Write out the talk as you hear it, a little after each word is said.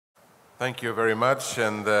Thank you very much,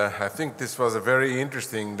 and I think this was a very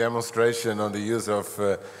interesting demonstration on the use of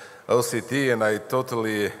OCT, and I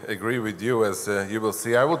totally agree with you, as you will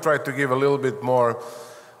see. I will try to give a little bit more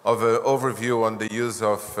of an overview on the use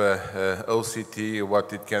of OCT,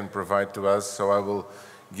 what it can provide to us, so I will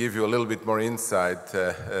give you a little bit more insight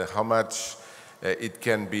how much it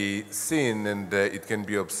can be seen and it can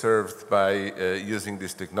be observed by using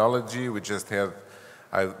this technology. We just had,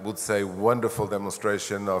 I would say, wonderful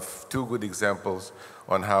demonstration of two good examples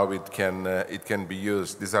on how it can be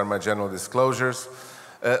used. These are my general disclosures.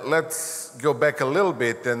 Let's go back a little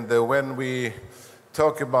bit, and when we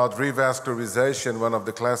talk about revascularization, one of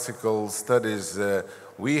the classical studies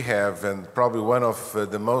we have, and probably one of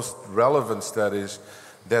the most relevant studies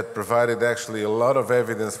that provided actually a lot of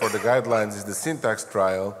evidence for the guidelines, is the Syntax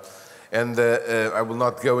trial. And I will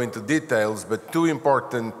not go into details, but two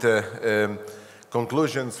important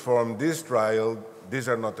conclusions from this trial. These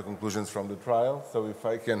are not the conclusions from the trial, so if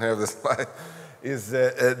I can have the slide, is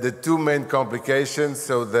the two main complications,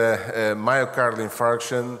 so the myocardial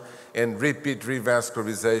infarction and repeat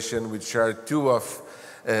revascularization, which are two of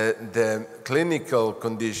the clinical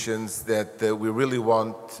conditions that we really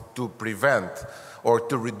want to prevent or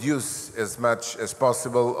to reduce as much as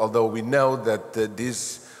possible, although we know that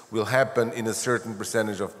this will happen in a certain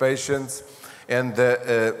percentage of patients. And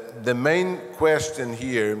the main question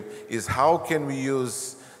here is how can we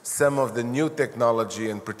use some of the new technology,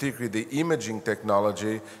 and particularly the imaging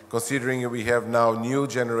technology, considering we have now new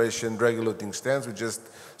generation drug-eluting stents. We just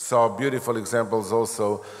saw beautiful examples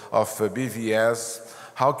also of BVS.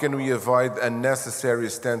 How can we avoid unnecessary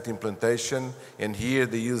stent implantation? And here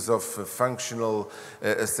the use of functional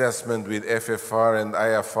assessment with FFR and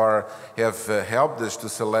IFR have helped us to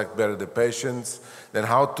select better the patients. Then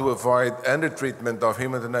how to avoid undertreatment of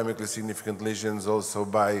hemodynamically significant lesions also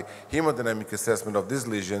by hemodynamic assessment of these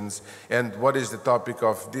lesions. And what is the topic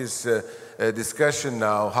of this discussion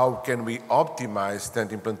now? How can we optimize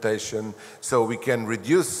stent implantation so we can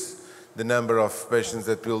reduce the number of patients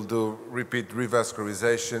that will do repeat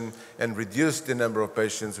revascularization and reduce the number of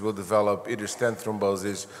patients who will develop either stent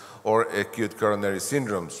thrombosis or acute coronary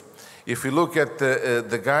syndromes. If we look at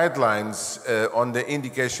the guidelines on the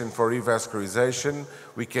indication for revascularization,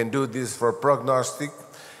 we can do this for prognostic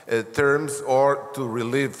terms or to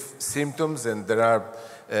relieve symptoms, and there are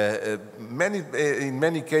in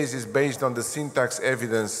many cases, based on the Syntax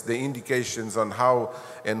evidence, the indications on how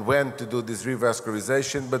and when to do this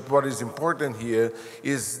revascularization. But what is important here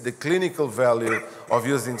is the clinical value of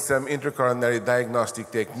using some intracoronary diagnostic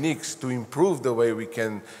techniques to improve the way we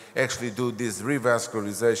can actually do this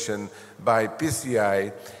revascularization by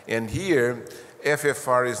PCI. And here,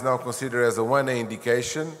 FFR is now considered as a 1A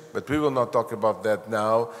indication, but we will not talk about that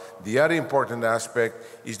now. The other important aspect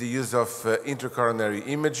is the use of intracoronary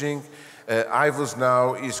imaging. IVUS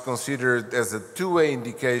now is considered as a 2A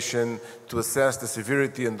indication to assess the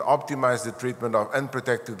severity and optimize the treatment of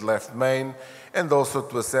unprotected left main, and also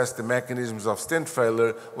to assess the mechanisms of stent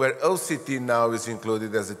failure, where OCT now is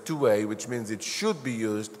included as a 2A, which means it should be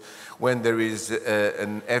used when there is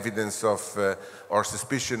an evidence of or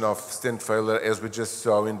suspicion of stent failure, as we just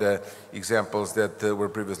saw in the examples that were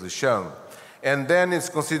previously shown. And then it's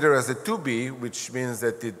considered as a 2B, which means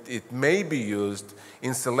that it may be used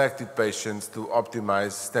in selected patients to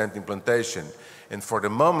optimize stent implantation. And for the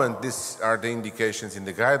moment, these are the indications in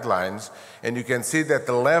the guidelines, and you can see that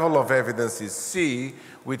the level of evidence is C,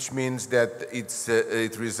 which means that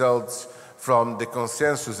it results from the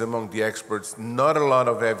consensus among the experts, not a lot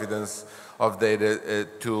of evidence of data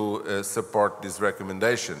to support these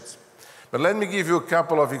recommendations. But let me give you a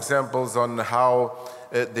couple of examples on how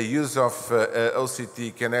the use of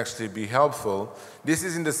OCT can actually be helpful. This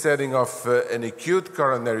is in the setting of an acute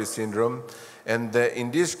coronary syndrome, and in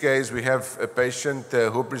this case we have a patient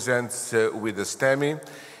who presents with a STEMI.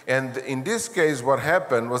 And in this case, what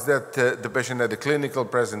happened was that the patient had a clinical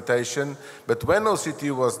presentation, but when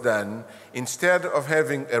OCT was done, instead of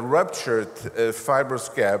having a ruptured fibrous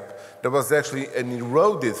cap, there was actually an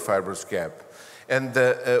eroded fibrous cap. And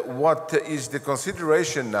what is the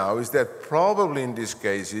consideration now is that probably in these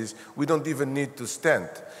cases, we don't even need to stent.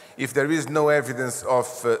 If there is no evidence of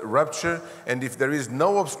rupture, and if there is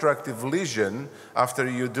no obstructive lesion after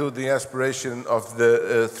you do the aspiration of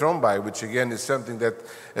the thrombi, which again is something that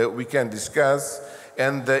we can discuss,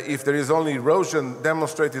 and if there is only erosion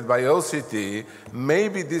demonstrated by OCT,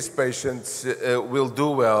 maybe these patients will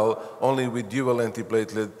do well only with dual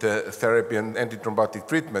antiplatelet therapy and antithrombotic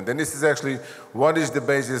treatment. And this is actually what is the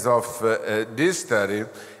basis of this study.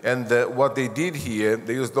 And what they did here,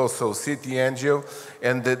 they used also CT angio,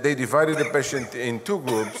 and they divided the patient in two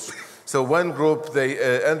groups. So one group,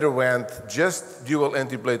 they underwent just dual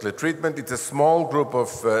antiplatelet treatment. It's a small group of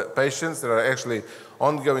patients. There are actually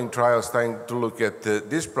ongoing trials trying to look at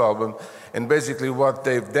this problem. And basically what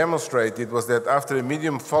they've demonstrated was that after a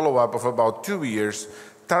medium follow-up of about 2 years,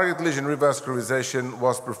 target lesion revascularization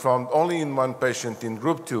was performed only in one patient in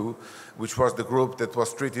group 2, which was the group that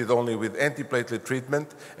was treated only with antiplatelet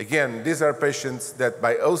treatment. Again, these are patients that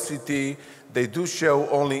by OCT, they do show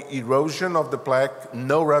only erosion of the plaque,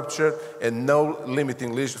 no rupture, and no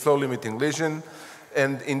limiting lesion, flow-limiting lesion.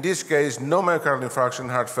 And in this case, no myocardial infarction,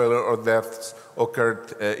 heart failure, or deaths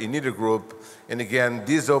occurred in either group. And again,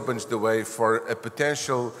 this opens the way for a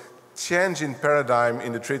potential change in paradigm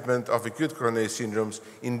in the treatment of acute coronary syndromes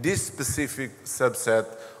in this specific subset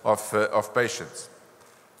of patients.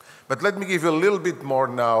 But let me give you a little bit more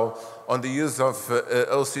now on the use of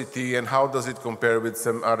OCT and how does it compare with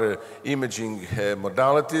some other imaging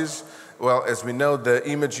modalities. Well, as we know, the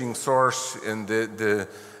imaging source and the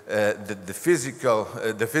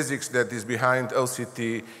physics that is behind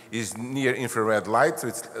OCT is near infrared light, so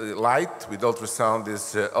it's light, with ultrasound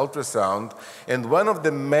is ultrasound. And one of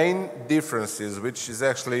the main differences, which is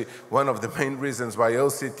actually one of the main reasons why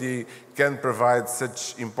OCT can provide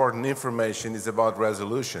such important information, is about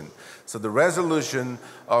resolution. So the resolution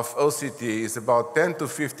of OCT is about 10 to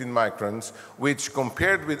 15 microns, which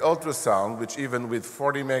compared with ultrasound, which even with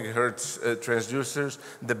 40 megahertz transducers,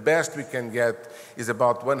 the best we can get is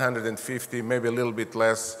about 150, maybe a little bit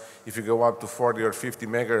less if you go up to 40 or 50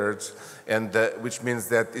 megahertz, and which means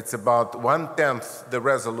that it's about 1/10 the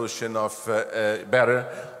resolution of better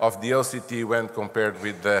of the OCT when compared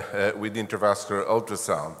with intravascular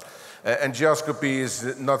ultrasound. Angioscopy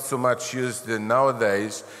is not so much used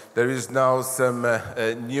nowadays. There is now some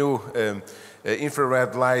new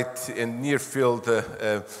infrared light and near field,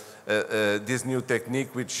 this new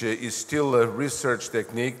technique, which is still a research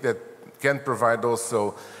technique that can provide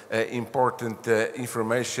also important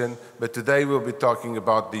information. But today we'll be talking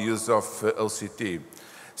about the use of OCT.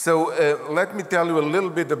 So let me tell you a little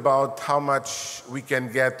bit about how much we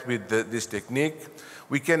can get with this technique.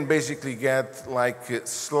 We can basically get like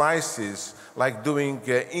slices, like doing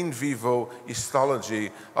in vivo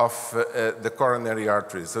histology of the coronary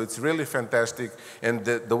arteries. So it's really fantastic, and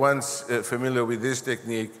the ones familiar with this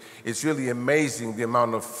technique, it's really amazing the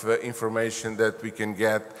amount of information that we can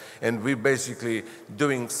get. And we're basically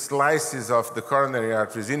doing slices of the coronary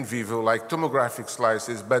arteries in vivo, like tomographic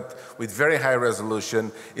slices, but with very high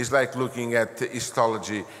resolution. It's like looking at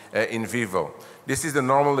histology in vivo. This is the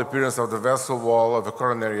normal appearance of the vessel wall of a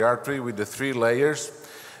coronary artery with the 3 layers.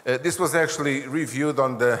 This was actually reviewed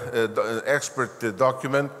on the expert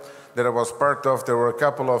document that I was part of. There were a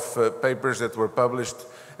couple of papers that were published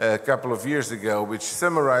a couple of years ago, which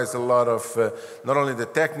summarized a lot of not only the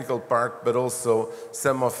technical part, but also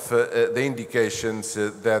some of the indications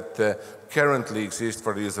that currently exist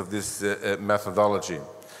for the use of this methodology.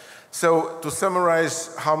 So to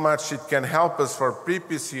summarize how much it can help us for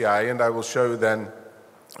pre-PCI, and I will show you then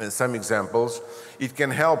some examples, it can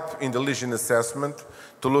help in the lesion assessment,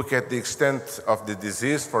 to look at the extent of the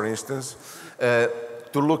disease, for instance,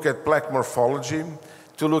 to look at plaque morphology,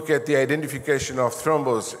 to look at the identification of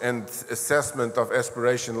thrombus and assessment of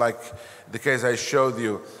aspiration, like the case I showed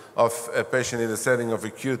you of a patient in the setting of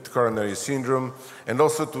acute coronary syndrome, and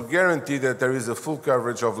also to guarantee that there is a full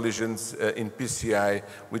coverage of lesions in PCI,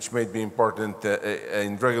 which may be important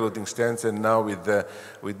in drug-eluting stents, and now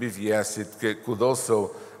with BVS it could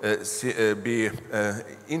also be an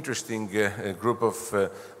interesting group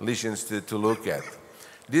of lesions to look at.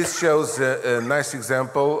 This shows a nice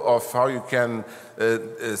example of how you can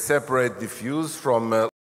separate diffuse from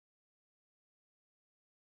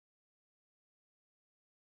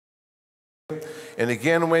and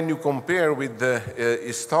again, when you compare with the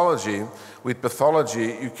histology, with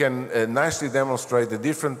pathology, you can nicely demonstrate the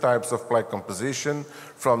different types of plaque composition,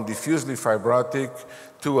 from diffusely fibrotic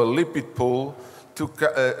to a lipid pool, to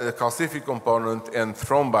a calcific component and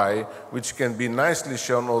thrombi, which can be nicely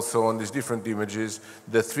shown also on these different images.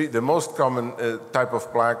 The most common type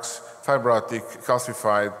of plaques, fibrotic,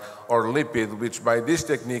 calcified, or lipid, which by this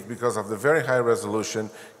technique, because of the very high resolution,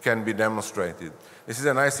 can be demonstrated. This is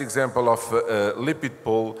a nice example of a lipid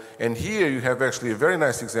pool, and here you have actually a very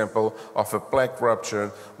nice example of a plaque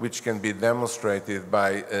rupture, which can be demonstrated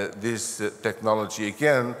by this technology,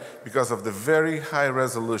 again, because of the very high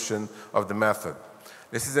resolution of the method.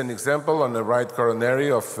 This is an example on the right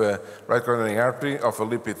coronary artery of a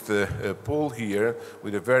lipid pool here,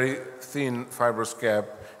 with a very thin fibrous cap,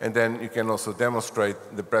 and then you can also demonstrate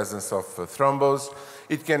the presence of thrombus.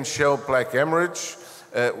 It can show plaque hemorrhage.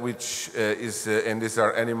 and these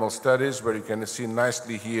are animal studies where you can see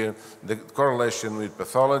nicely here the correlation with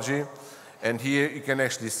pathology. And here you can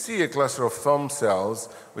actually see a cluster of foam cells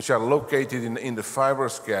which are located in the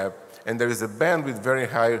fibrous cap, and there is a band with very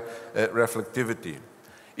high reflectivity.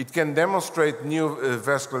 It can demonstrate new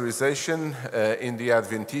vascularization in the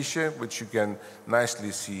adventitia, which you can nicely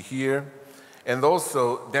see here, and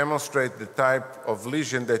also demonstrate the type of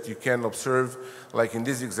lesion that you can observe, like in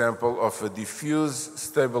this example of a diffuse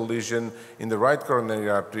stable lesion in the right coronary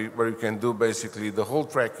artery, where you can do basically the whole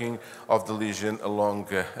tracking of the lesion along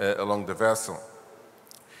the vessel.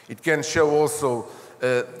 It can show also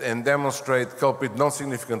and demonstrate culprit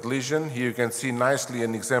non-significant lesion. Here you can see nicely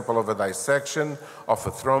an example of a dissection of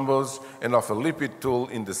a thrombus and of a lipid tool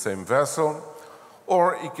in the same vessel.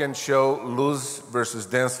 Or it can show loose versus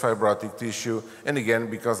dense fibrotic tissue, and again,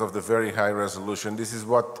 because of the very high resolution, this is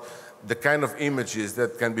what the kind of images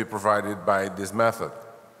that can be provided by this method.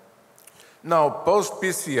 Now,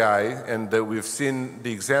 post-PCI, and we've seen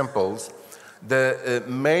the examples, the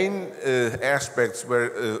main aspects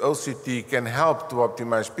where OCT can help to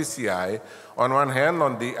optimize PCI, on one hand,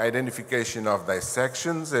 on the identification of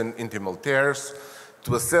dissections and intimal tears,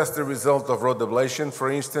 to assess the result of road ablation, for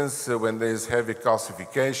instance, when there is heavy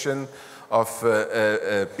calcification of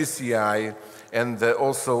PCI, and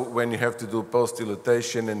also when you have to do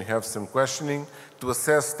post-dilatation and you have some questioning, to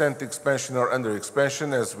assess stent expansion or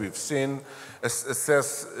under-expansion, as we've seen,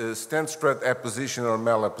 assess stent strut apposition or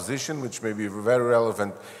malapposition, which may be very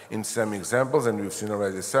relevant in some examples, and we've seen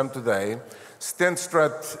already some today, stent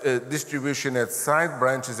strut distribution at side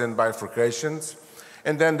branches and bifurcations,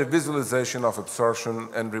 and then the visualization of absorption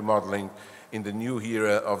and remodeling in the new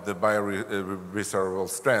era of the bioresorbable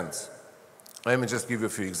strands. Let me just give you a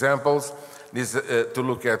few examples. This to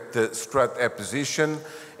look at strut apposition,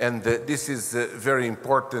 and this is very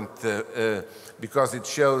important because it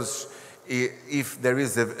shows if there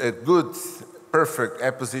is a good, perfect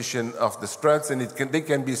apposition of the struts, and they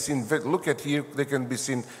can be seen, look at here, they can be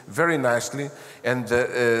seen very nicely, and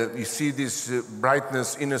you see this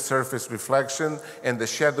brightness inner surface reflection and the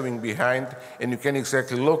shadowing behind, and you can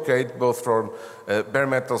exactly locate both for bare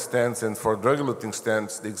metal stents and for drug-eluting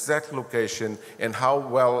stents the exact location and how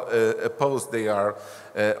well opposed they are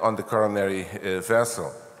on the coronary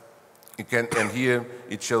vessel. And here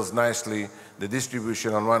it shows nicely the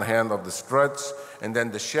distribution on one hand of the struts, and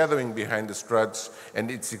then the shadowing behind the struts,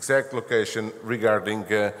 and its exact location regarding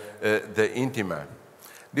the intima.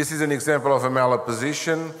 This is an example of a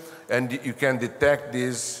malapposition, and you can detect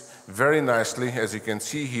this very nicely, as you can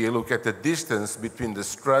see here. Look at the distance between the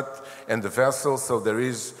strut and the vessel, so there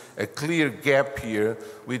is a clear gap here,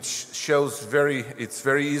 which shows it's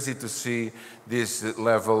very easy to see this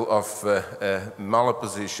level of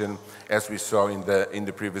malapposition, as we saw in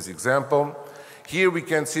the previous example. Here we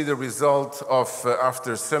can see the result of,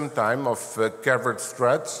 after some time, of covered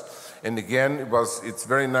struts. And again, it's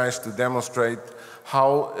very nice to demonstrate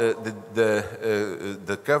how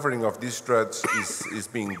the covering of these struts is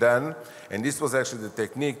being done. And this was actually the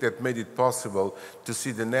technique that made it possible to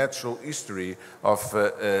see the natural history of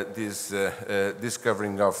this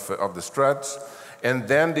covering of the struts. And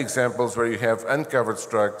then the examples where you have uncovered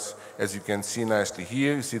struts, as you can see nicely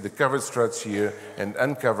here. You see the covered struts here and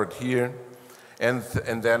uncovered here. And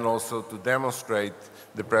then also to demonstrate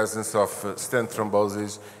the presence of stent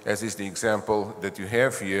thrombosis, as is the example that you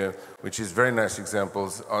have here, which is very nice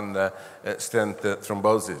examples on stent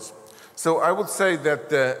thrombosis. So I would say that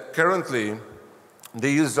currently the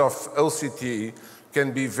use of OCT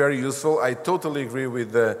can be very useful. I totally agree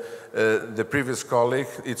with the previous colleague.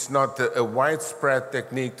 It's not a widespread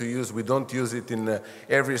technique to use. We don't use it in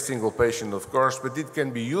every single patient, of course, but it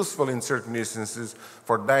can be useful in certain instances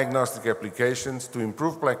for diagnostic applications, to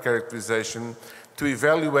improve plaque characterization, to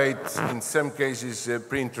evaluate, in some cases,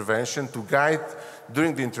 pre-intervention, to guide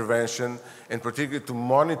during the intervention, and particularly to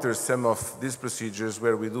monitor some of these procedures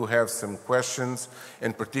where we do have some questions,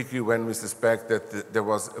 and particularly when we suspect that there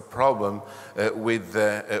was a problem with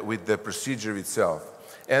the procedure itself.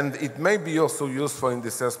 And it may be also useful in the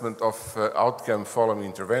assessment of outcome following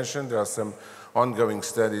intervention. There are some ongoing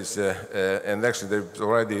studies, and actually there's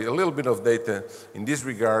already a little bit of data in this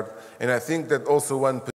regard, and I think that also one